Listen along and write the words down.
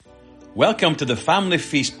Welcome to the Family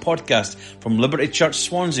Feast podcast from Liberty Church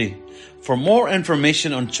Swansea. For more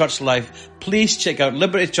information on church life, please check out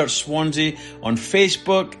Liberty Church Swansea on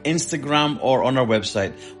Facebook, Instagram, or on our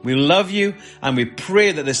website. We love you and we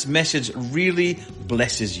pray that this message really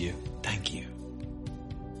blesses you. Thank you.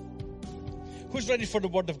 Who's ready for the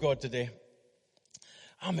Word of God today?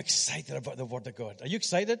 I'm excited about the Word of God. Are you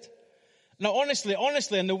excited? Now, honestly,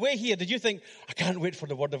 on the way here, did you think, I can't wait for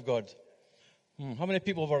the Word of God? How many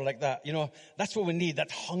people were like that? You know, that's what we need, that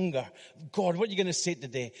hunger. God, what are you going to say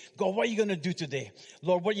today? God, what are you going to do today?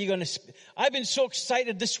 Lord, what are you going to... I've been so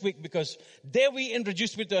excited this week because Dewi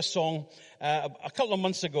introduced me to a song a couple of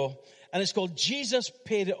months ago, and it's called Jesus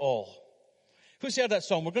Paid It All. Who's heard that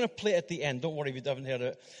song? We're going to play it at the end. Don't worry if you haven't heard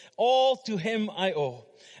it. All to Him I owe.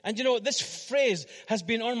 And you know, this phrase has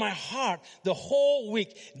been on my heart the whole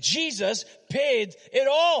week. Jesus paid it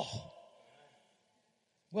all.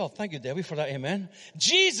 Well, thank you, Debbie, for that amen.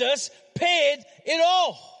 Jesus paid it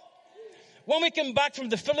all. When we came back from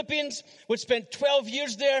the Philippines, we'd spent 12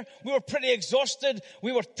 years there. We were pretty exhausted.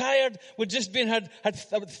 We were tired. We'd just had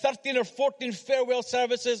 13 or 14 farewell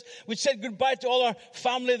services. We said goodbye to all our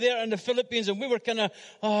family there in the Philippines, and we were kind of,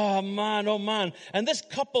 oh man. And this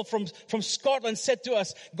couple from Scotland said to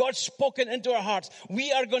us, God's spoken into our hearts.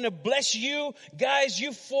 We are going to bless you guys,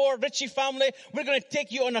 you four, Richie family. We're going to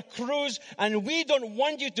take you on a cruise, and we don't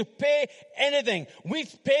want you to pay anything.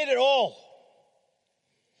 We've paid it all.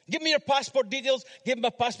 Give me your passport details. Give me my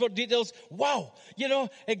passport details. Wow. You know,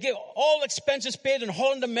 all expenses paid in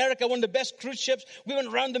Holland, America, one of the best cruise ships. We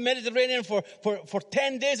went around the Mediterranean for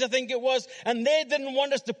 10 days, I think it was. And they didn't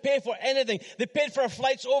want us to pay for anything. They paid for our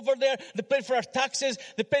flights over there. They paid for our taxis.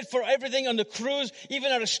 They paid for everything on the cruise,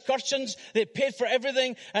 even our excursions. They paid for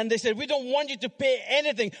everything. And they said, we don't want you to pay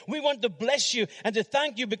anything. We want to bless you and to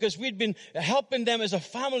thank you because we'd been helping them as a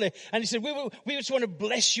family. And he said, we just want to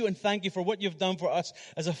bless you and thank you for what you've done for us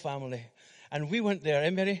as a family. And we went there,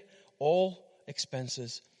 Mary, all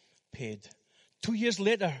expenses paid. 2 years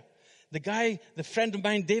later, the friend of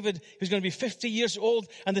mine, David, who's going to be 50 years old,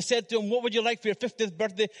 and they said to him, what would you like for your 50th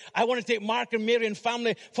birthday? I want to take Mark and Mary and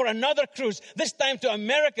family for another cruise, this time to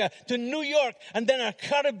America, to New York, and then a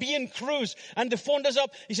Caribbean cruise. And they phoned us up.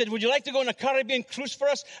 He said, would you like to go on a Caribbean cruise for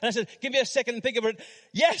us? And I said, give me a second and think about it.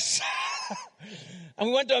 Yes! And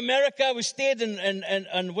we went to America. We stayed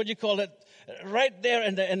in what do you call it? Right there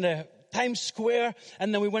in the Times Square,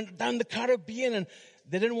 and then we went down the Caribbean, and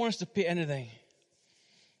they didn't want us to pay anything.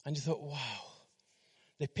 And you thought, wow,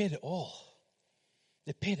 they paid it all.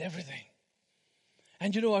 They paid everything.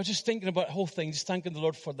 And you know, I was just thinking about the whole thing, just thanking the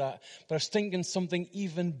Lord for that. But I was thinking something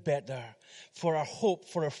even better for our hope,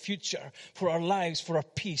 for our future, for our lives, for our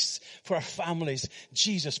peace, for our families.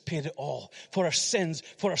 Jesus paid it all. For our sins,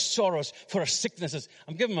 for our sorrows, for our sicknesses.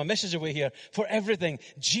 I'm giving my message away here. For everything,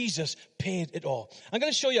 Jesus paid it all. I'm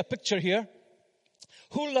going to show you a picture here.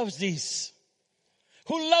 Who loves these?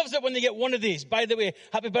 Who loves it when they get one of these? By the way,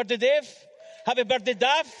 happy birthday, Dave. Happy birthday,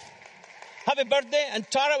 Dav. Happy birthday. And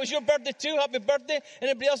Tara, it was your birthday too. Happy birthday.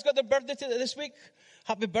 Anybody else got their birthday this week?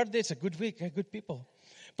 Happy birthday. It's a good week. Good people.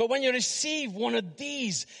 But when you receive one of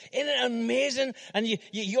these, isn't it amazing? And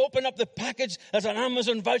you open up the package, there's an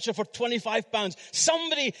Amazon voucher for £25.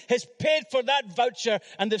 Somebody has paid for that voucher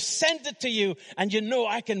and they've sent it to you, and you know,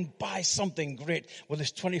 I can buy something great with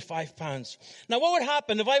this £25. Now, what would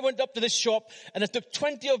happen if I went up to this shop and I took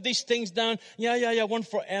 20 of these things down? Yeah, one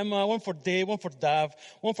for Emma, one for Dave, one for Dav,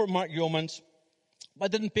 one for Mark Yeomans. But I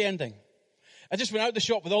didn't pay anything. I just went out the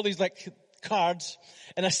shop with all these cards,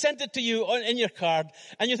 and I sent it to you in your card,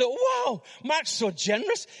 and you thought, wow, Mark's so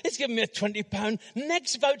generous. He's giving me a £20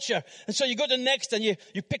 Next voucher. And so you go to Next and you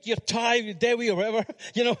pick your tie, Dewi or whatever,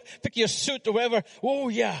 pick your suit or whatever. Oh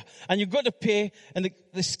yeah. And you go to pay and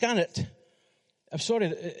they scan it. I'm sorry,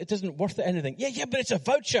 it isn't worth anything. Yeah, but it's a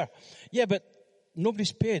voucher. Yeah, but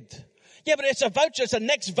nobody's paid. Yeah, but it's a voucher. It's a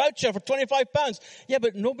Next voucher for £25. Yeah,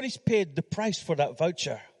 but nobody's paid the price for that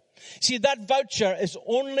voucher. See, that voucher is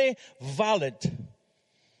only valid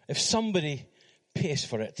if somebody pays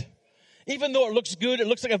for it. Even though it looks good, it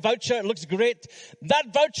looks like a voucher, it looks great,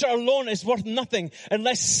 that voucher alone is worth nothing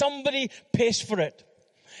unless somebody pays for it.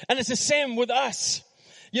 And it's the same with us.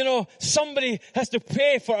 You know, somebody has to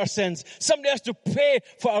pay for our sins. Somebody has to pay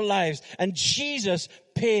for our lives. And Jesus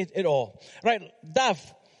paid it all. Right, Dav,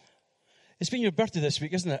 it's been your birthday this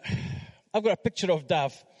week, isn't it? I've got a picture of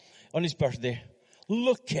Dav on his birthday.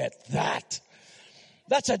 Look at that.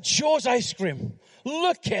 That's a Joe's ice cream.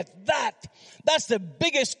 Look at that. That's the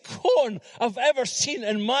biggest cone I've ever seen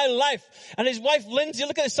in my life. And his wife, Lindsay,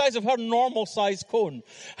 look at the size of her normal size cone.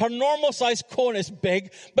 Her normal size cone is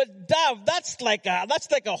big, but Dav, that's like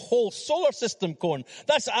a whole solar system cone.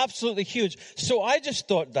 That's absolutely huge. So I just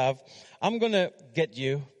thought, Dav, I'm going to get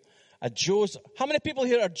you a Joe's. How many people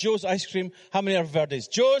here are Joe's ice cream? How many are Verdi's?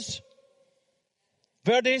 Joe's?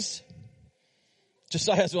 Verdi's?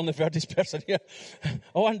 Josiah's the only Verdi's person here.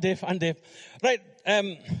 Oh, and Dave. Right,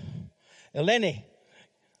 Eleni,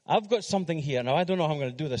 I've got something here. Now, I don't know how I'm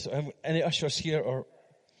going to do this. Any ushers here or...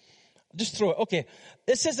 Just throw it. Okay,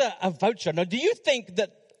 this is a voucher. Now, do you think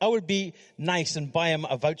that I would be nice and buy him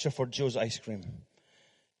a voucher for Joe's ice cream?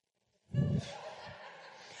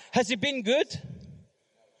 Has he been good?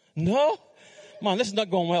 No? Man, this is not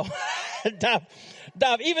going well.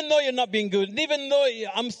 Dav, even though you're not being good, even though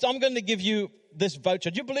I'm going to give you this voucher.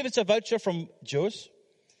 Do you believe it's a voucher from Joe's?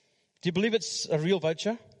 Do you believe it's a real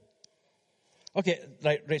voucher? Okay,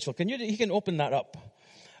 right, Rachel, he can open that up.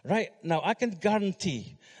 Right, now I can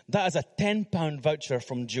guarantee that is a £10 voucher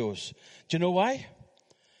from Joe's. Do you know why?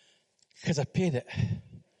 Because I paid it.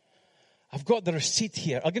 I've got the receipt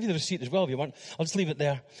here. I'll give you the receipt as well if you want. I'll just leave it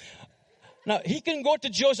there. Now, he can go to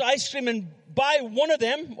Joe's Ice Cream and buy one of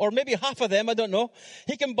them, or maybe half of them, I don't know.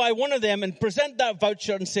 He can buy one of them and present that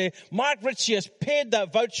voucher and say, Mark Ritchie has paid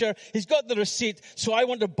that voucher. He's got the receipt, so I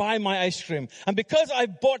want to buy my ice cream. And because I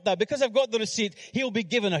bought that, because I've got the receipt, he'll be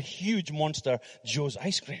given a huge monster Joe's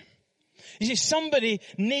Ice Cream. You see, somebody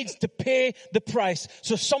needs to pay the price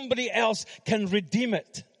so somebody else can redeem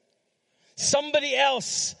it. Somebody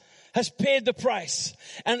else has paid the price.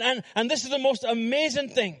 And this is the most amazing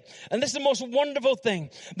thing. And this is the most wonderful thing.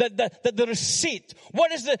 That the receipt,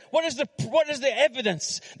 what is the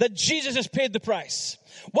evidence that Jesus has paid the price?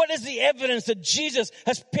 What is the evidence that Jesus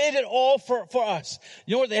has paid it all for us?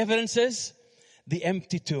 You know what the evidence is? The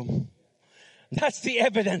empty tomb. That's the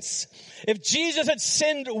evidence. If Jesus had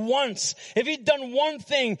sinned once, if he'd done one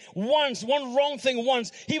wrong thing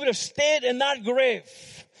once, he would have stayed in that grave.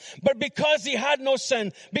 But because he had no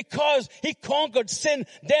sin, because he conquered sin,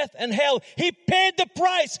 death, and hell, he paid the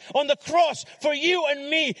price on the cross for you and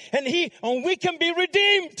me, and we can be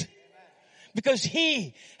redeemed. Because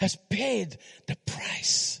he has paid the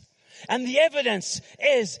price. And the evidence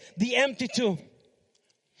is the empty tomb.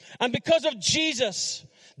 And because of Jesus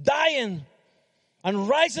dying and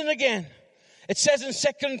rising again, it says in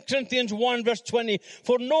 2 Corinthians 1 verse 20,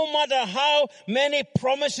 for no matter how many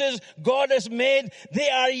promises God has made, they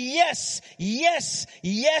are yes, yes,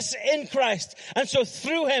 yes in Christ. And so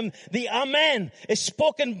through him, the Amen is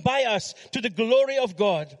spoken by us to the glory of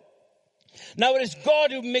God. Now it is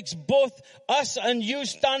God who makes both us and you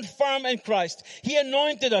stand firm in Christ. He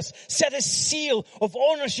anointed us, set his seal of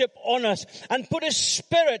ownership on us, and put his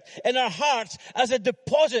Spirit in our hearts as a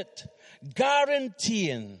deposit,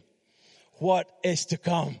 guaranteeing what is to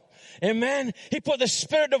come. Amen. He put the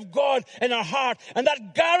Spirit of God in our heart, and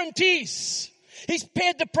that guarantees he's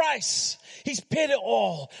paid the price. He's paid it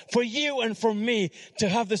all for you and for me to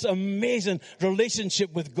have this amazing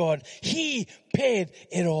relationship with God. He paid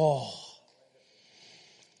it all.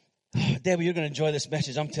 Debbie, you're going to enjoy this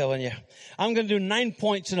message, I'm telling you. I'm going to do 9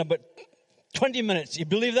 points in about 20 minutes. You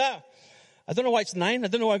believe that? I don't know why it's 9. I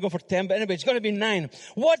don't know why I go for 10, but anyway, it's going to be 9.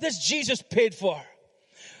 What has Jesus paid for?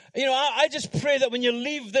 You know, I just pray that when you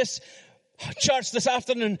leave this church this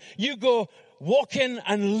afternoon, you go walking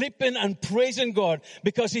and leaping and praising God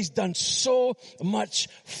because he's done so much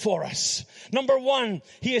for us. Number 1,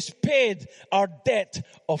 he has paid our debt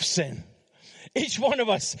of sin. Each one of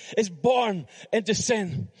us is born into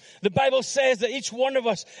sin. The Bible says that each one of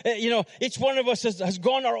us has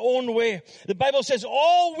gone our own way. The Bible says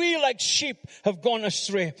all we like sheep have gone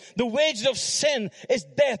astray. The wages of sin is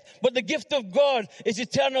death, but the gift of God is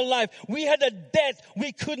eternal life. We had a debt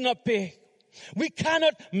we could not pay. We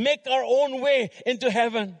cannot make our own way into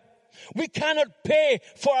heaven. We cannot pay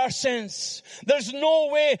for our sins. There's no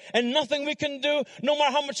way and nothing we can do, no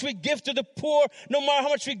matter how much we give to the poor, no matter how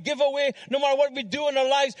much we give away, no matter what we do in our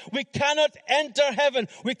lives, we cannot enter heaven.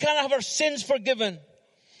 We cannot have our sins forgiven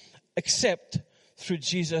except through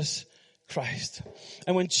Jesus Christ.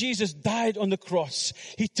 And when Jesus died on the cross,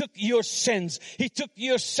 he took your sins. He took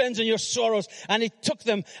your sins and your sorrows, and he took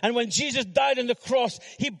them. And when Jesus died on the cross,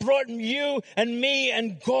 he brought you and me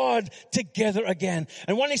and God together again.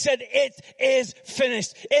 And when he said, it is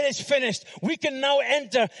finished, it is finished, we can now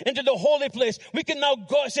enter into the holy place. We can now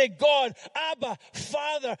go say, God, Abba,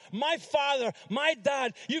 Father, my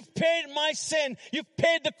Dad, you've paid my sin. You've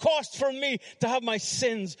paid the cost for me to have my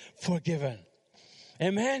sins forgiven.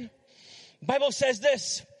 Amen. The Bible says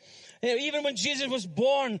this Even when Jesus was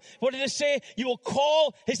born, what did it say? You will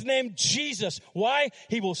call his name Jesus. Why?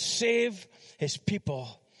 He will save his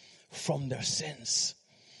people from their sins.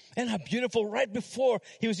 Isn't that beautiful? Right before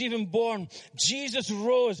he was even born, Jesus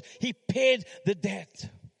rose. He paid the debt.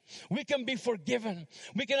 We can be forgiven.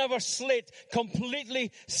 We can have our slate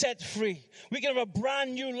completely set free. We can have a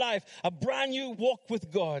brand new life, a brand new walk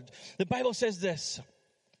with God. The Bible says this,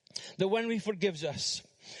 that when he forgives us,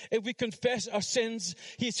 if we confess our sins,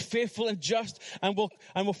 he is faithful and just and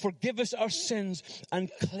will forgive us our sins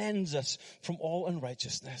and cleanse us from all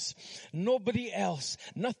unrighteousness. Nobody else,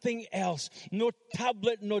 nothing else, no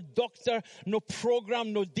tablet, no doctor, no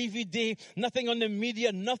program, no DVD, nothing on the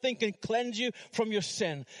media, nothing can cleanse you from your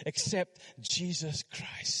sin except Jesus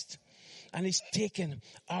Christ. And he's taken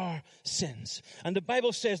our sins. And the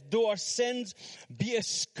Bible says, though our sins be as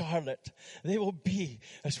scarlet, they will be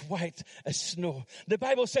as white as snow. The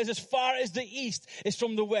Bible says, as far as the east is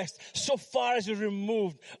from the west, so far as we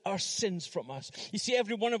removed our sins from us. You see,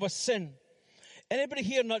 every one of us sin. Anybody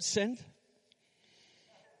here not sinned?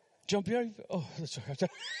 Jump here. Oh, that's right.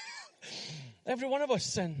 Every one of us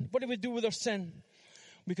sin. What do we do with our sin?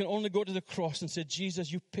 We can only go to the cross and say,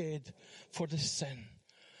 Jesus, you paid for this sin.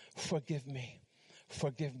 Forgive me,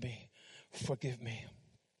 forgive me, forgive me.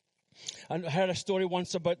 And I heard a story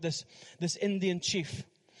once about this Indian chief.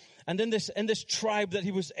 And in this tribe that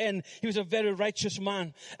he was in, he was a very righteous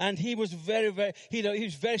man. And he was he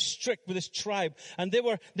was very strict with his tribe. And they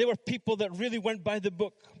were people that really went by the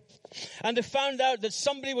book. And they found out that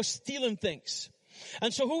somebody was stealing things.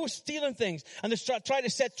 And so who was stealing things? And they tried to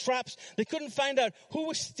set traps. They couldn't find out who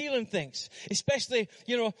was stealing things, especially,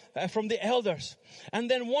 from the elders.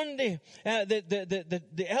 And then one day,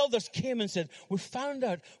 the elders came and said, we found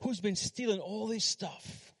out who's been stealing all this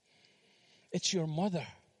stuff. It's your mother.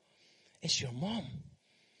 It's your mom.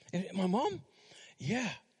 My mom? Yeah.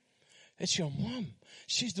 It's your mom.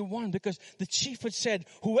 She's the one, because the chief had said,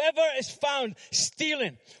 whoever is found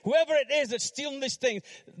stealing, whoever it is that's stealing these things,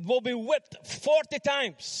 will be whipped 40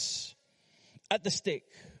 times at the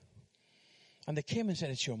stake. And they came and said,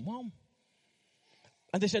 it's your mom.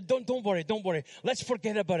 And they said, don't worry. Let's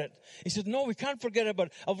forget about it. He said, no, we can't forget about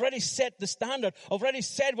it. I've already set the standard. I've already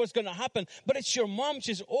said what's going to happen. But it's your mom.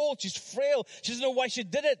 She's old. She's frail. She doesn't know why she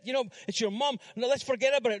did it. It's your mom. No, let's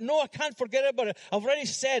forget about it. No, I can't forget about it. I've already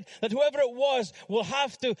said that whoever it was will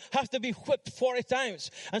have to be whipped 40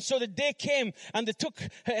 times. And so the day came, and they took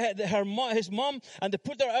his mom, and they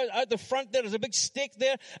put her out the front there. There's a big stake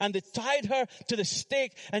there, and they tied her to the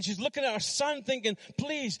stake. And she's looking at her son thinking,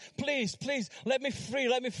 please, let me free.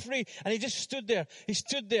 Let me free. And he just stood there. He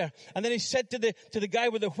stood there. And then he said to the guy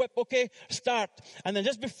with the whip, okay, start. And then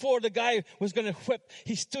just before the guy was going to whip,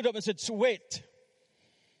 he stood up and said, so wait.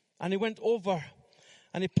 And he went over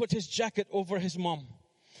and he put his jacket over his mom.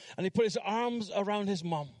 And he put his arms around his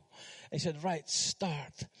mom. And he said, right,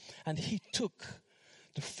 start. And he took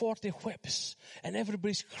the 40 whips, and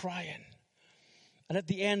everybody's crying. And at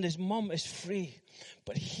the end, his mom is free,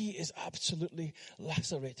 but he is absolutely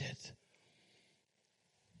lacerated.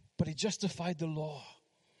 But he justified the law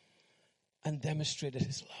and demonstrated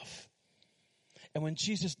his love. And when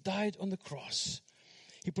Jesus died on the cross,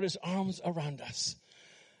 he put his arms around us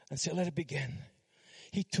and said, let it begin.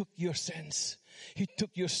 He took your sins. He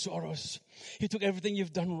took your sorrows. He took everything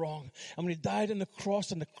you've done wrong. And when he died on the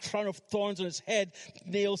cross and the crown of thorns on his head,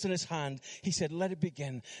 nails in his hand, he said, let it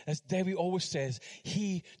begin. As Debbie always says,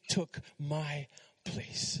 he took my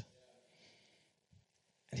place.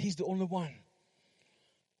 And he's the only one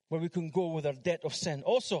where we can go with our debt of sin.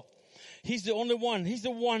 Also, he's the only one. He's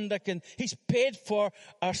the one he's paid for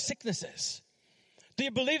our sicknesses. Do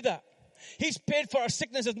you believe that? He's paid for our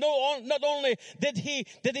sicknesses. No, not only did he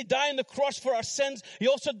die on the cross for our sins, he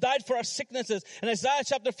also died for our sicknesses. In Isaiah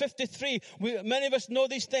chapter 53, many of us know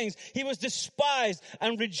these things. He was despised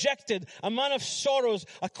and rejected, a man of sorrows,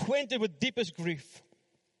 acquainted with deepest grief.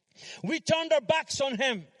 We turned our backs on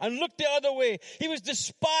him and looked the other way. He was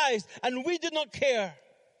despised and we did not care.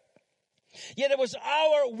 Yet it was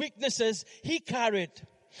our weaknesses he carried.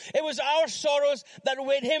 It was our sorrows that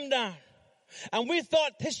weighed him down. And we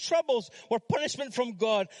thought his troubles were punishment from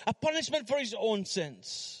God, a punishment for his own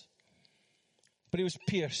sins. But he was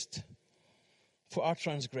pierced for our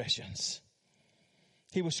transgressions.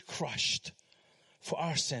 He was crushed for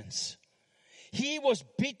our sins. He was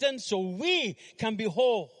beaten so we can be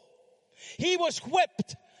whole. He was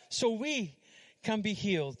whipped so we can be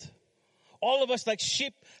healed. All of us, like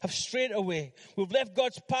sheep, have strayed away. We've left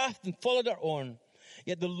God's path and followed our own.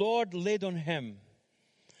 Yet the Lord laid on him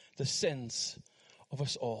the sins of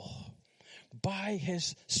us all. By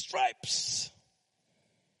his stripes,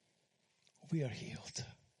 we are healed.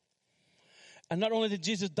 And not only did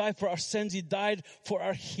Jesus die for our sins, he died for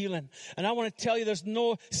our healing. And I want to tell you, there's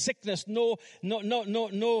no sickness, no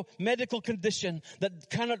medical condition that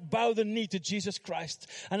cannot bow the knee to Jesus Christ.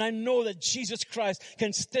 And I know that Jesus Christ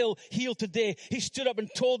can still heal today. He stood up and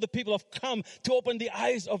told the people, I've come to open the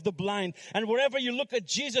eyes of the blind. And wherever you look at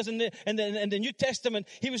Jesus in the New Testament,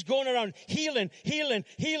 he was going around healing,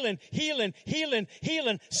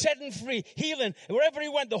 setting free, healing. Wherever he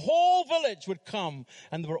went, the whole village would come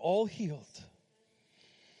and they were all healed.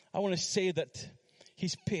 I want to say that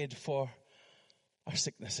he's paid for our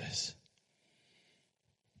sicknesses.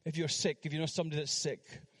 If you're sick, if you know somebody that's sick,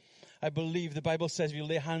 I believe the Bible says if you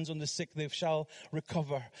lay hands on the sick, they shall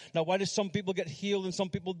recover. Now, why do some people get healed and some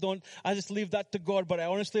people don't? I just leave that to God, but I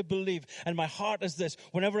honestly believe, and my heart is this,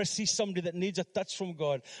 whenever I see somebody that needs a touch from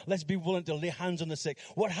God, let's be willing to lay hands on the sick.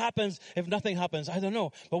 What happens if nothing happens? I don't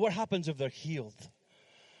know. But what happens if they're healed?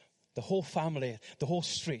 The whole family, the whole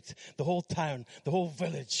street, the whole town, the whole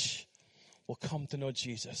village will come to know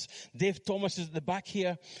Jesus. Dave Thomas is at the back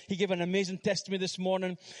here. He gave an amazing testimony this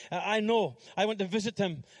morning. I know. I went to visit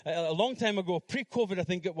him a long time ago, pre-COVID I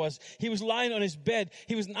think it was. He was lying on his bed.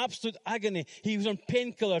 He was in absolute agony. He was on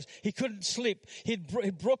painkillers. He couldn't sleep. He'd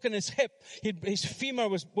broken his hip. His femur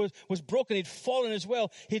was broken. He'd fallen as well.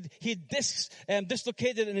 He'd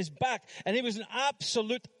dislocated in his back. And he was in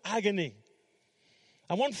absolute agony.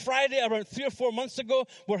 And one Friday, around 3 or 4 months ago,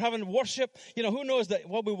 we're having worship. You know, who knows that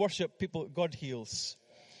while we worship, people, God heals.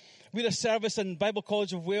 We had a service in Bible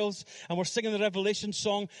College of Wales, and we're singing the Revelation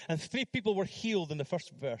song, and 3 people were healed in the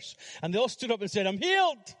first verse. And they all stood up and said, I'm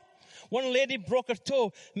healed. One lady broke her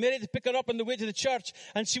toe. Mary had to pick her up on the way to the church,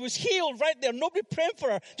 and she was healed right there. Nobody praying for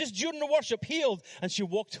her, just during the worship, healed. And she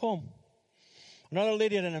walked home. Another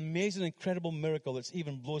lady had an amazing, incredible miracle that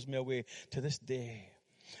even blows me away to this day.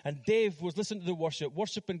 And Dave was listening to the worship,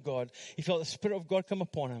 worshiping God. He felt the Spirit of God come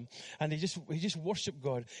upon him. And he just worshiped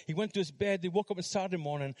God. He went to his bed. He woke up on Saturday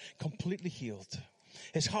morning completely healed.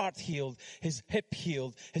 His heart healed. His hip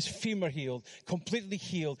healed. His femur healed. Completely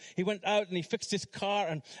healed. He went out and he fixed his car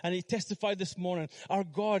and he testified this morning, our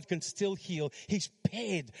God can still heal. He's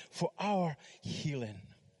paid for our healing.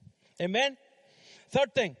 Amen?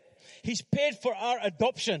 Third thing. He's paid for our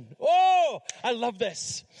adoption. Oh, I love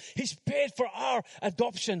this. He's paid for our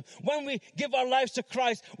adoption. When we give our lives to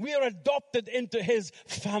Christ, we are adopted into his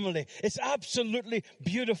family. It's absolutely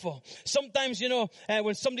beautiful. Sometimes, you know,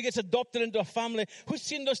 when somebody gets adopted into a family, who's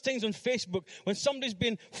seen those things on Facebook? When somebody's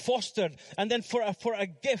been fostered and then for a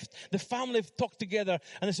gift, the family have talked together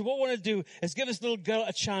and they say, what we want to do is give this little girl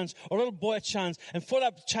a chance or a little boy a chance. And for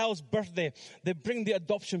that child's birthday, they bring the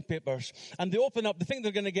adoption papers and they open up. They think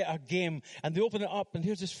they're going to get a game, and they open it up, and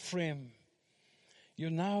here's this frame.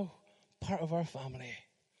 You're now part of our family,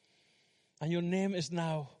 and your name is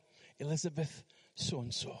now Elizabeth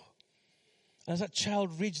so-and-so. And as that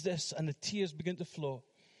child reads this and the tears begin to flow,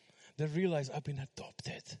 they realize, I've been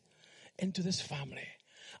adopted into this family.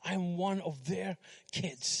 I'm one of their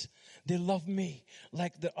kids. They love me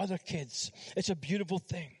like the other kids. It's a beautiful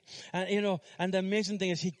thing. And, you know, and the amazing thing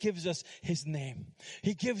is he gives us his name.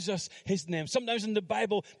 He gives us his name. Sometimes in the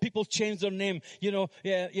Bible, people change their name.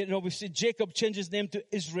 We see Jacob change his name to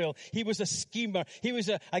Israel. He was a schemer. He was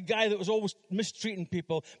a guy that was always mistreating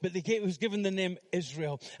people, but he was given the name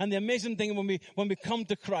Israel. And the amazing thing when we come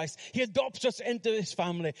to Christ, he adopts us into his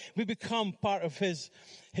family. We become part of his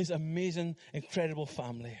amazing, incredible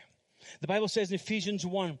family. The Bible says in Ephesians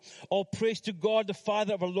 1, all praise to God, the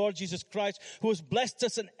Father of our Lord Jesus Christ, who has blessed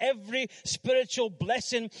us in every spiritual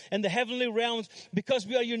blessing in the heavenly realms because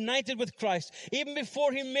we are united with Christ. Even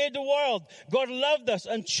before he made the world, God loved us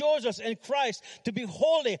and chose us in Christ to be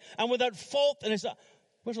holy and without fault. And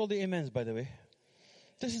where's all the amens, by the way?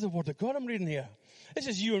 This is the word of God I'm reading here. This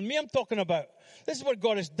is you and me I'm talking about. This is what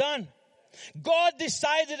God has done. God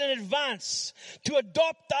decided in advance to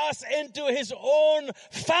adopt us into his own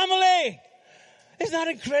family. Isn't that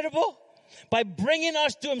incredible? By bringing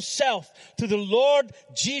us to himself, to the Lord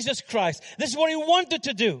Jesus Christ. This is what he wanted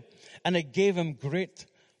to do. And it gave him great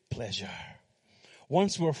pleasure.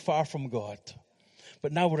 Once we were far from God,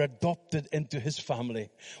 but now we're adopted into his family.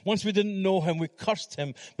 Once we didn't know him, we cursed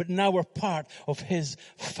him, but now we're part of his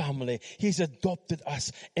family. He's adopted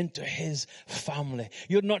us into his family.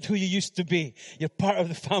 You're not who you used to be. You're part of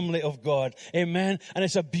the family of God. Amen. And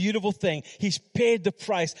it's a beautiful thing. He's paid the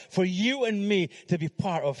price for you and me to be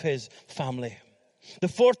part of his family. The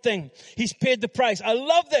fourth thing, he's paid the price. I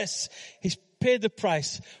love this. He's paid the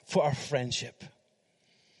price for our friendship.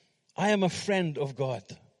 I am a friend of God.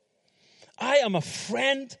 I am a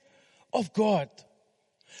friend of God.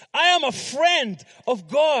 I am a friend of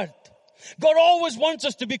God. God always wants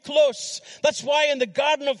us to be close. That's why in the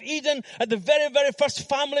Garden of Eden, at the very, very first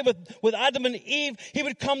family with Adam and Eve, he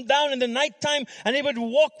would come down in the nighttime and he would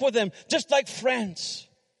walk with them, just like friends.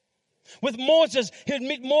 With Moses, he would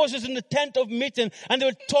meet Moses in the tent of meeting, and they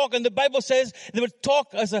would talk, and the Bible says they would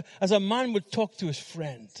talk as a man would talk to his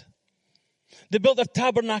friend. They built a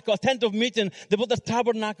tabernacle, a tent of meeting. They built a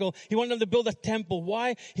tabernacle. He wanted them to build a temple.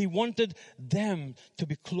 Why? He wanted them to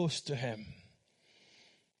be close to him.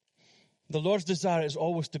 The Lord's desire is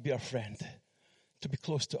always to be our friend, to be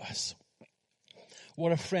close to us.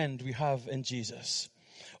 What a friend we have in Jesus.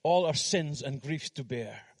 All our sins and griefs to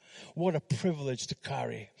bear. What a privilege to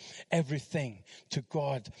carry everything to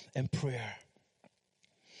God in prayer.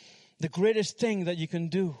 The greatest thing that you can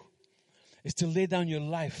do is to lay down your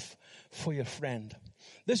life for your friend.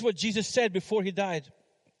 This is what Jesus said before he died.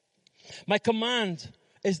 My command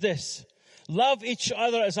is this: love each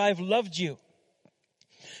other as I have loved you.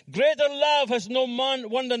 Greater love has no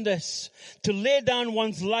one than this, to lay down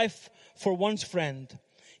one's life for one's friend.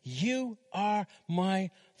 You are my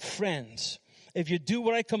friends if you do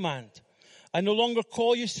what I command. I no longer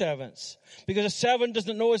call you servants, because a servant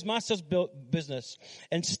doesn't know his master's business.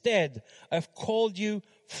 Instead, I've called you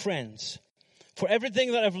friends. For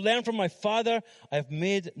everything that I've learned from my Father, I have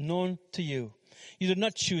made known to you. You did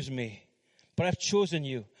not choose me, but I've chosen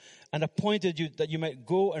you and appointed you that you might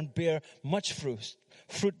go and bear much fruit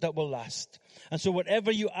that will last. And so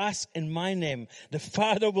whatever you ask in my name, the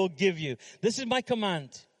Father will give you. This is my command.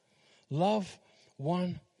 Love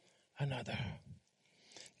one another.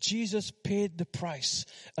 Jesus paid the price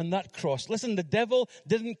on that cross. Listen, the devil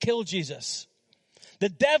didn't kill Jesus. The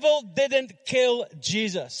devil didn't kill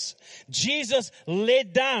Jesus. Jesus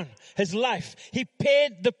laid down his life. He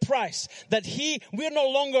paid the price that we're no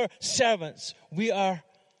longer servants. We are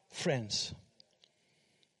friends.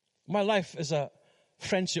 My life is a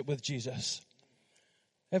friendship with Jesus.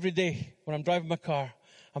 Every day when I'm driving my car,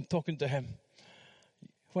 I'm talking to him.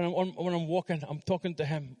 When I'm walking, I'm talking to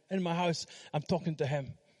him. In my house, I'm talking to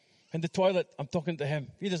him. In the toilet, I'm talking to him.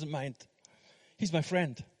 He doesn't mind. He's my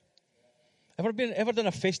friend. Ever done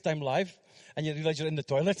a FaceTime live and you realize you're in the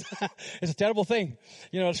toilet? It's a terrible thing.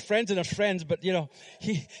 You know, there's friends and there's friends, but you know,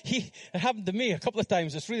 it happened to me a couple of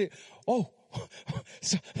times. It's really,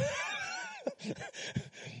 so,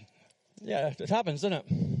 yeah, it happens, doesn't it?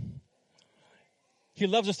 He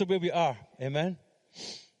loves us the way we are. Amen.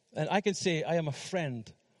 And I can say I am a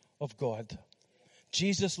friend of God.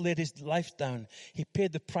 Jesus laid his life down. He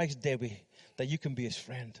paid the price, Debbie, that you can be his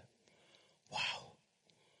friend. Wow.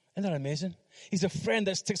 Isn't that amazing? He's a friend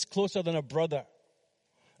that sticks closer than a brother.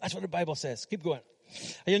 That's what the Bible says. Keep going.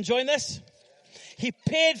 Are you enjoying this? He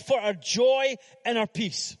paid for our joy and our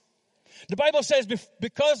peace. The Bible says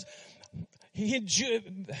because of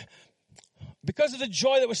the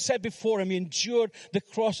joy that was set before him, he endured the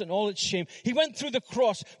cross and all its shame. He went through the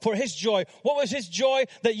cross for his joy. What was his joy?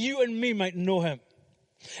 That you and me might know him.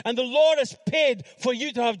 And the Lord has paid for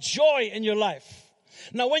you to have joy in your life.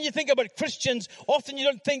 Now, when you think about Christians, often you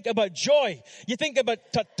don't think about joy. You think about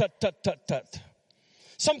tut.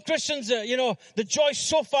 Some Christians, the joy's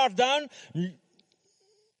so far down, you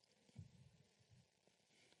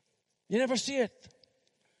never see it.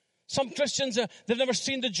 Some Christians, they've never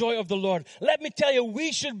seen the joy of the Lord. Let me tell you,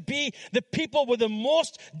 we should be the people with the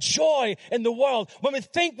most joy in the world. When we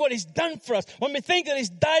think what he's done for us, when we think that he's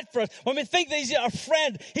died for us, when we think that he's our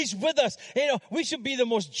friend, he's with us, we should be the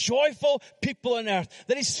most joyful people on earth.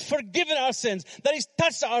 That he's forgiven our sins, that he's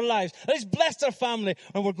touched our lives, that he's blessed our family,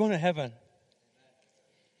 and we're going to heaven.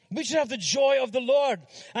 We should have the joy of the Lord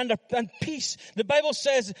and peace. The Bible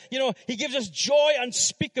says, he gives us joy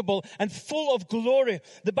unspeakable and full of glory.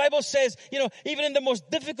 The Bible says, even in the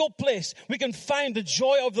most difficult place, we can find the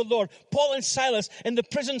joy of the Lord. Paul and Silas in the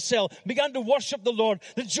prison cell began to worship the Lord.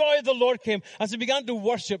 The joy of the Lord came. As they began to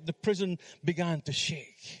worship, the prison began to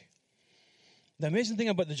shake. The amazing thing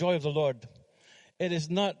about the joy of the Lord, it is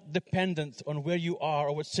not dependent on where you are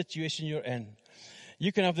or what situation you're in.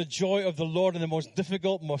 You can have the joy of the Lord in the most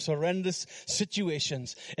difficult, most horrendous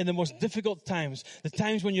situations, in the most difficult times, the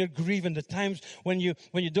times when you're grieving, the times when you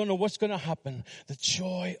don't know what's going to happen. The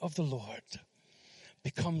joy of the Lord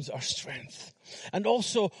becomes our strength. And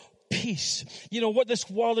also peace. What this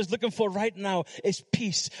world is looking for right now is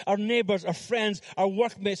peace. Our neighbors, our friends, our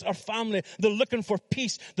workmates, our family, they're looking for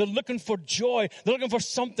peace. They're looking for joy. They're looking for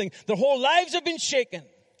something. Their whole lives have been shaken.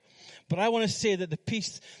 But I want to say that the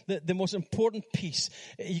peace, the most important peace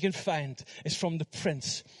you can find is from the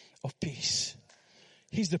Prince of Peace.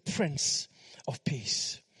 He's the Prince of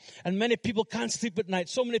Peace. And many people can't sleep at night.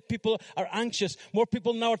 So many people are anxious. More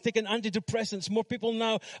people now are taking antidepressants. More people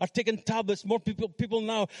now are taking tablets. More people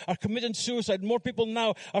now are committing suicide. More people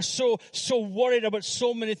now are so worried about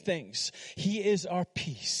so many things. He is our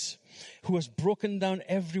peace, who has broken down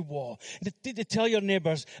every wall. Did you tell your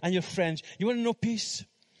neighbors and your friends, you want to know peace?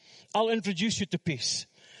 I'll introduce you to peace.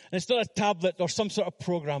 And it's not a tablet or some sort of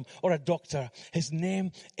program or a doctor. His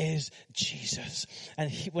name is Jesus.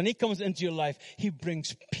 And when he comes into your life, he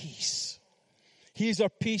brings peace. He is our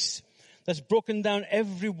peace that's broken down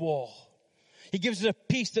every wall. He gives us a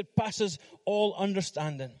peace that passes all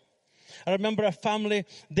understanding. I remember a family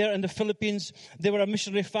there in the Philippines. They were a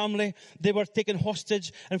missionary family. They were taken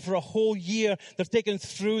hostage, and for a whole year, they're taken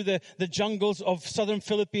through the jungles of southern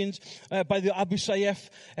Philippines by the Abu Sayyaf.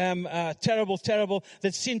 Terrible.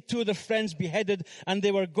 They'd seen two of their friends beheaded, and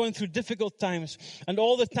they were going through difficult times. And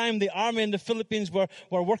all the time, the army in the Philippines were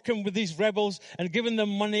working with these rebels and giving them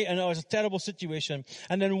money, and it was a terrible situation.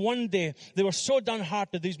 And then one day, they were so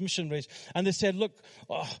downhearted, these missionaries, and they said, look,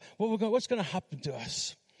 what's going to happen to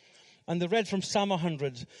us? And they read from Psalm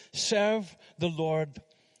 100, serve the Lord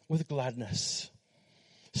with gladness.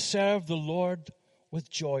 Serve the Lord with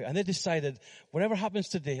joy. And they decided, whatever happens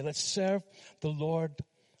today, let's serve the Lord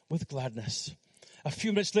with gladness. A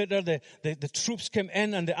few minutes later, the troops came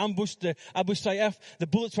in and they ambushed the Abu Sayyaf. The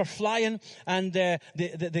bullets were flying, and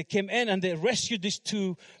they came in and they rescued these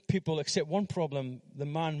two people, except one problem. The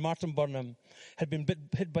man, Martin Burnham, had been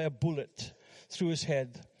hit by a bullet through his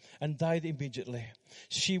head and died immediately.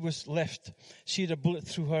 She was left. She had a bullet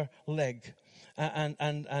through her leg. And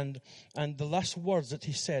the last words that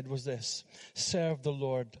he said was this: serve the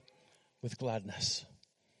Lord with gladness.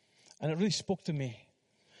 And it really spoke to me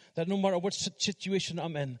that no matter what situation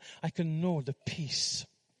I'm in, I can know the peace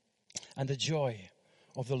and the joy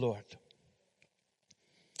of the Lord.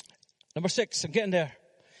 Number 6, I'm getting there.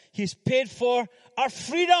 He's paid for our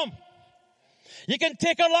freedom. You can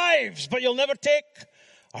take our lives, but you'll never take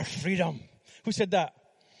our freedom. Who said that?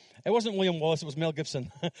 It wasn't William Wallace, it was Mel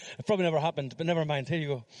Gibson. It probably never happened, but never mind. Here you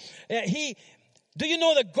go. Do you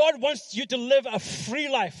know that God wants you to live a free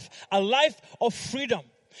life, a life of freedom?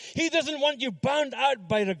 He doesn't want you bound out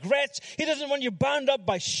by regrets. He doesn't want you bound up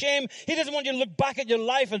by shame. He doesn't want you to look back at your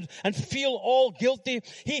life and feel all guilty.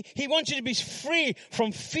 He wants you to be free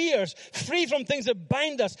from fears, free from things that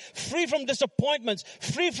bind us, free from disappointments,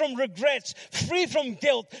 free from regrets, free from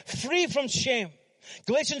guilt, free from shame.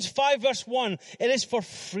 Galatians 5 verse 1, it is for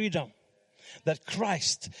freedom that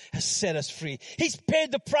Christ has set us free. He's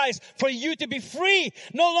paid the price for you to be free.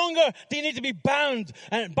 No longer do you need to be bound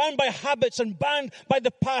by habits and bound by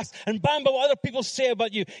the past and bound by what other people say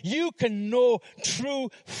about you. You can know true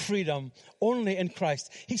freedom only in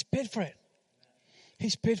Christ. He's paid for it.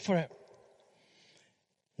 He's paid for it.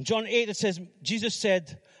 In John 8 it says, Jesus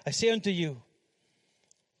said, I say unto you,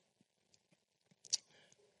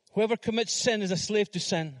 whoever commits sin is a slave to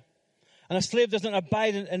sin. And a slave does not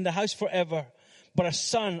abide in the house forever, but a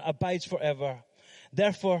son abides forever.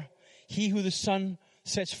 Therefore, he who the Son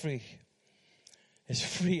sets free is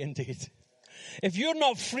free indeed. If you're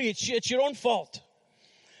not free, it's your own fault.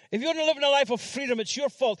 If you're not living a life of freedom, it's your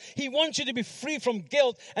fault. He wants you to be free from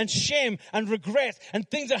guilt and shame and regret and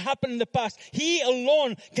things that happened in the past. He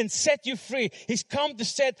alone can set you free. He's come to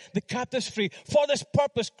set the captives free. For this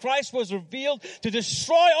purpose, Christ was revealed to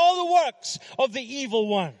destroy all the works of the evil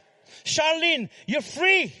one. Charlene, you're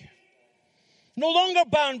free. No longer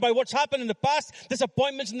bound by what's happened in the past,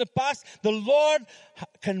 disappointments in the past. The Lord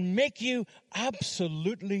can make you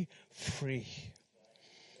absolutely free.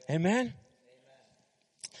 Amen?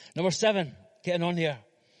 Number 7, getting on here.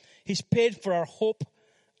 He's paid for our hope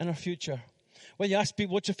and our future. When you ask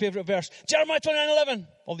people, what's your favorite verse? Jeremiah 29:11.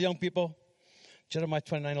 All the young people. Jeremiah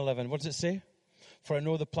 29:11. What does it say? For I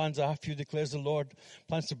know the plans I have for you, declares the Lord.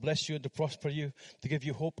 Plans to bless you and to prosper you, to give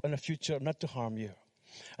you hope and a future, not to harm you.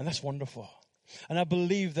 And that's wonderful. And I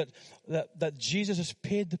believe that Jesus has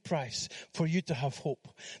paid the price for you to have hope.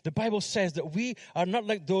 The Bible says that we are not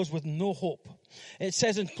like those with no hope. It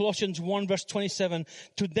says in Colossians 1 verse 27,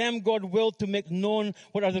 to them God willed to make known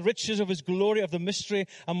what are the riches of his glory of the mystery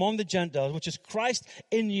among the Gentiles, which is Christ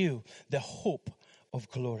in you, the hope of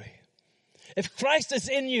glory. If Christ is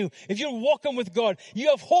in you, if you're walking with God, you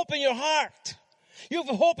have hope in your heart. You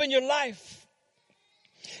have hope in your life.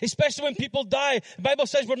 Especially when people die. The Bible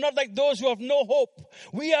says we're not like those who have no hope.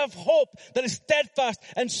 We have hope that is steadfast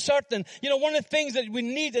and certain. You know, one of the things that we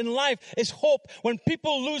need in life is hope. When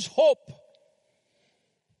people lose hope,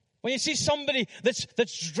 when you see somebody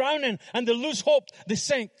that's drowning and they lose hope, they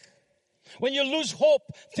sink. When you lose hope,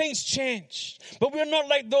 things change. But we're not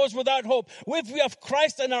like those without hope. If we have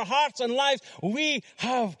Christ in our hearts and lives, we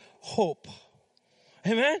have hope.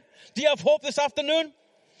 Amen? Do you have hope this afternoon?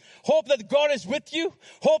 Hope that God is with you.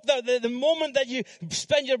 Hope that the moment that you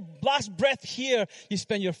spend your last breath here, you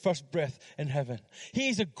spend your first breath in heaven. He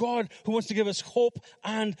is a God who wants to give us hope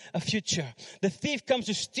and a future. The thief comes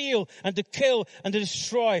to steal and to kill and to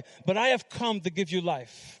destroy. But I have come to give you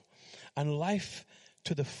life, and life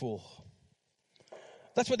to the full.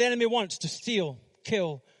 That's what the enemy wants, to steal,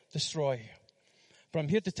 kill, destroy. But I'm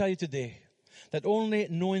here to tell you today that only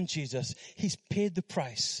knowing Jesus, He's paid the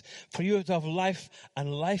price for you to have life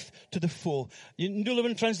and life to the full. New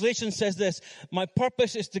Living Translation says this: my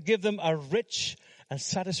purpose is to give them a rich and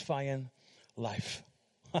satisfying life.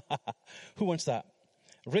 Who wants that?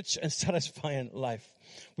 Rich and satisfying life.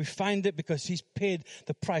 We find it because He's paid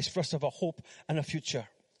the price for us to have a hope and a future.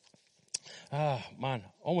 Man,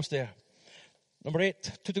 almost there. Number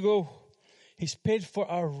 8, 2 to go. He's paid for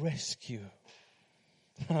our rescue.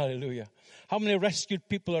 Hallelujah. How many rescued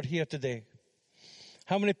people are here today?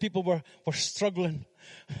 How many people were struggling?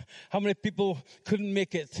 How many people couldn't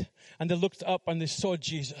make it? And they looked up and they saw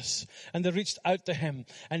Jesus. And they reached out to Him.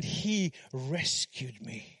 And He rescued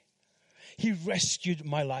me. He rescued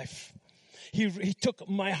my life. He took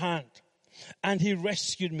my hand. And He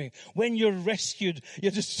rescued me. When you're rescued,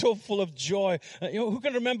 you're just so full of joy. Who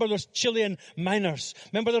can remember those Chilean miners?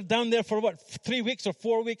 Remember they're down there for 3 weeks or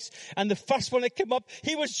 4 weeks? And the first one that came up,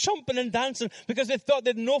 he was jumping and dancing because they thought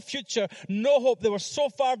they had no future, no hope. They were so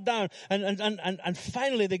far down. And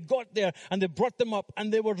finally they got there and they brought them up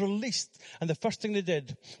and they were released. And the first thing they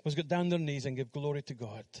did was get down on their knees and give glory to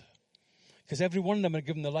God. Because every one of them had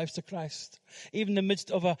given their lives to Christ. Even in the midst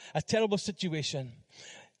of a terrible situation,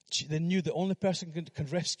 they knew the only person who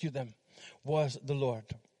could rescue them was the Lord.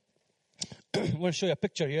 I want to show you a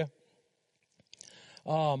picture here.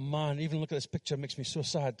 Oh man, even look at this picture, it makes me so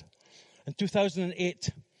sad. In 2008,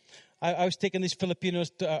 I was taking these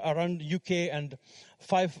Filipinos around the UK, and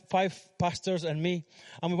five pastors and me.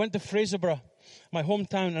 And we went to Fraserburgh, my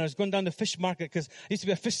hometown, and I was going down the fish market because I used to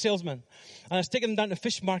be a fish salesman. And I was taking them down to the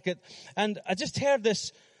fish market, and I just heard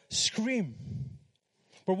this scream.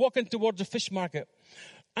 We're walking towards the fish market.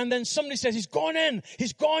 And then somebody says, he's gone in,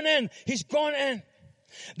 he's gone in, he's gone in.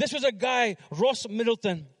 This was a guy, Ross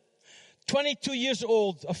Middleton, 22 years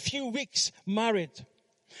old, a few weeks married.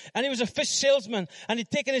 And he was a fish salesman, and he'd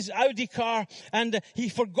taken his Audi car, and he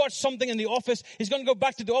forgot something in the office. He's going to go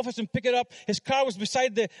back to the office and pick it up. His car was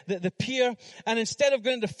beside the pier, and instead of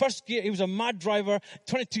going into first gear, he was a mad driver,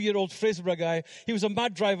 22-year-old Fraserburgh guy. He was a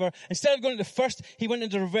mad driver. Instead of going into first, he went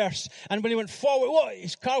into reverse. And when he went forward,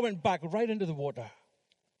 his car went back right into the water.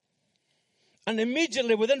 And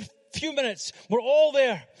immediately, within a few minutes, we're all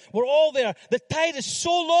there. We're all there. The tide is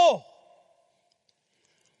so low.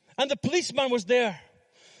 And the policeman was there.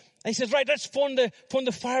 And he says, right, let's phone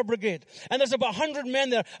the fire brigade. And there's about 100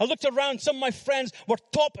 men there. I looked around. Some of my friends were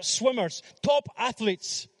top swimmers, top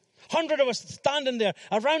athletes. 100 of us standing there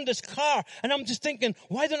around this car. And I'm just thinking,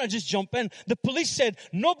 why don't I just jump in? The police said,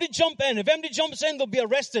 nobody jump in. If anybody jumps in, they'll be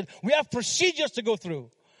arrested. We have procedures to go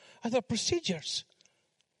through. I thought, procedures?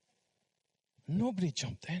 Nobody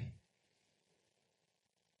jumped in.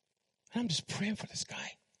 And I'm just praying for this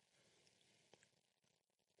guy.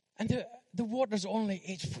 And the water's only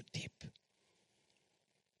 8 foot deep.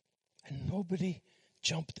 And nobody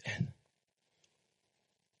jumped in.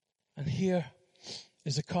 And here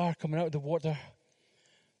is a car coming out of the water.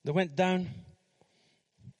 They went down.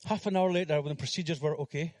 Half an hour later, when the procedures were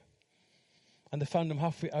okay, and they found him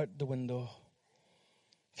halfway out the window.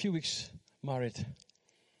 A few weeks married.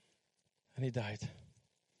 And he died.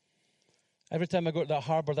 Every time I go to that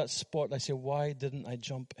harbor, that spot, I say, why didn't I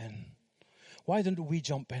jump in? Why didn't we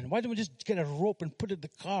jump in? Why didn't we just get a rope and put it in the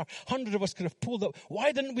car? 100 of us could have pulled up.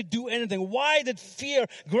 Why didn't we do anything? Why did fear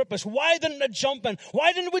grip us? Why didn't I jump in?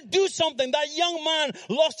 Why didn't we do something? That young man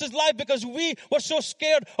lost his life because we were so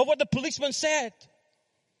scared of what the policeman said.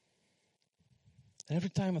 And every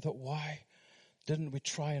time I thought, why didn't we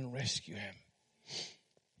try and rescue him?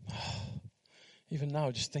 Even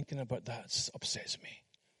now, just thinking about that upsets me.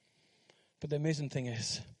 But the amazing thing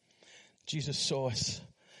is, Jesus saw us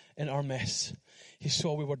in our mess. He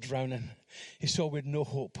saw we were drowning. He saw we had no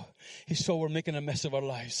hope. He saw we were making a mess of our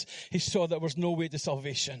lives. He saw there was no way to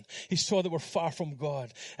salvation. He saw that we're far from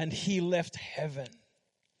God. And He left heaven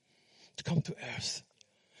to come to earth,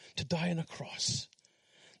 to die on a cross,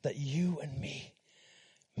 that you and me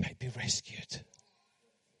might be rescued.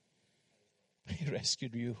 He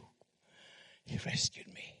rescued you. He rescued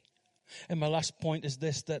me. And my last point is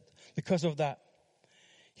this, that because of that,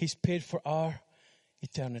 He's paid for our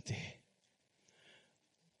eternity.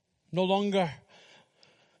 No longer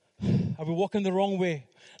are we walking the wrong way.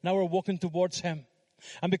 Now we're walking towards him.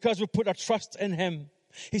 And because we put our trust in him,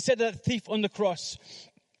 he said to that thief on the cross,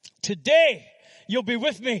 today you'll be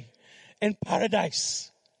with me in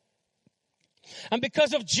paradise. And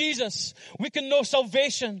because of Jesus, we can know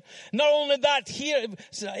salvation. Not only that, here,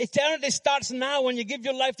 eternity starts now when you give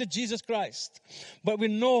your life to Jesus Christ. But we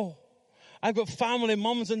know, I've got family,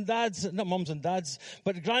 mums and dads, not mums and dads,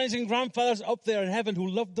 but grannies and grandfathers up there in heaven who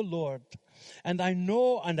love the Lord. And I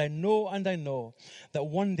know that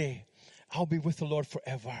one day I'll be with the Lord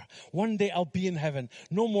forever. One day I'll be in heaven.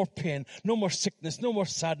 No more pain, no more sickness, no more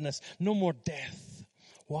sadness, no more death.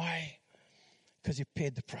 Why? Because he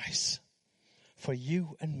paid the price for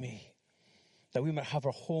you and me, that we might have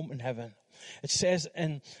our home in heaven. It says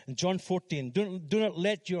in John 14, do not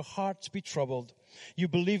let your hearts be troubled. You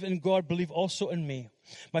believe in God, believe also in me.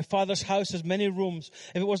 My Father's house has many rooms.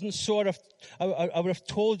 If it wasn't so, I would have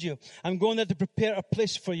told you. I'm going there to prepare a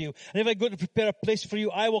place for you. And if I go to prepare a place for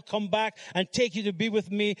you, I will come back and take you to be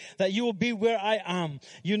with me, that you will be where I am.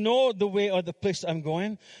 You know the way or the place I'm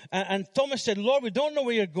going. And Thomas said, Lord, we don't know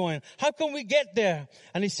where you're going. How can we get there?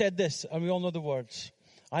 And he said this, and we all know the words.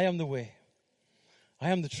 I am the way. I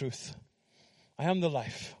am the truth. I am the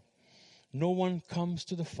life. No one comes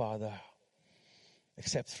to the Father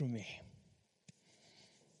except through me.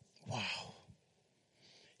 Wow.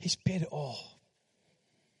 He's paid it all.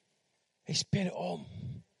 He's paid it all.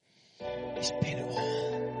 He's paid it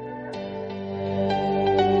all.